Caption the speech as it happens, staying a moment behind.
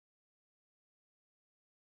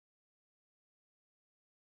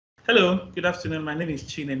Hello, good afternoon. My name is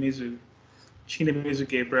Chinemezonam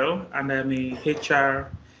Gabriel, and I'm a HR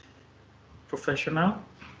professional,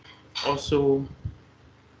 also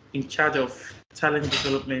in charge of talent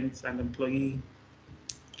development and employee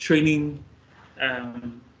training,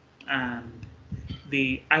 and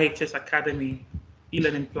the IHS Academy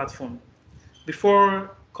e-learning platform.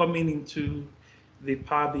 Before coming into the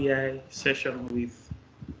Power BI session with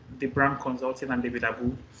the Brown Consulting and David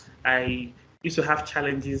Abu, I used to have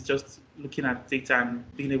challenges just looking at data and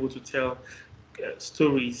being able to tell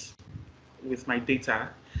stories with my data,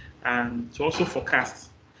 and to also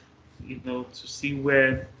forecast, to see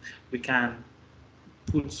where we can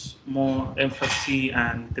put more emphasis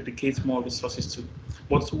and dedicate more resources to.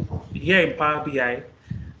 But here in Power BI,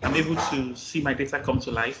 I'm able to see my data come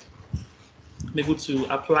to life. I'm able to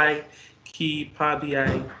apply key Power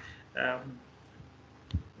BI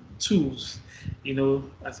tools,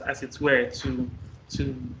 as it were, to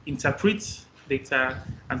interpret data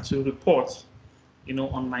and to report,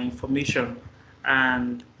 on my information.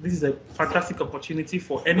 And this is a fantastic opportunity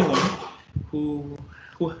for anyone who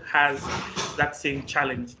has that same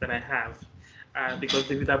challenge that I have, because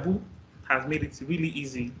David Abu has made it really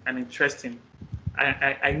easy and interesting.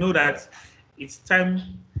 I know that it's time,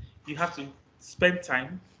 you have to spend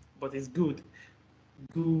time, but it's good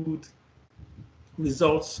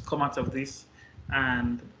results come out of this,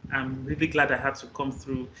 and I'm really glad I had to come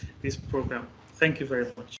through this program. Thank you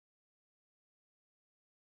very much.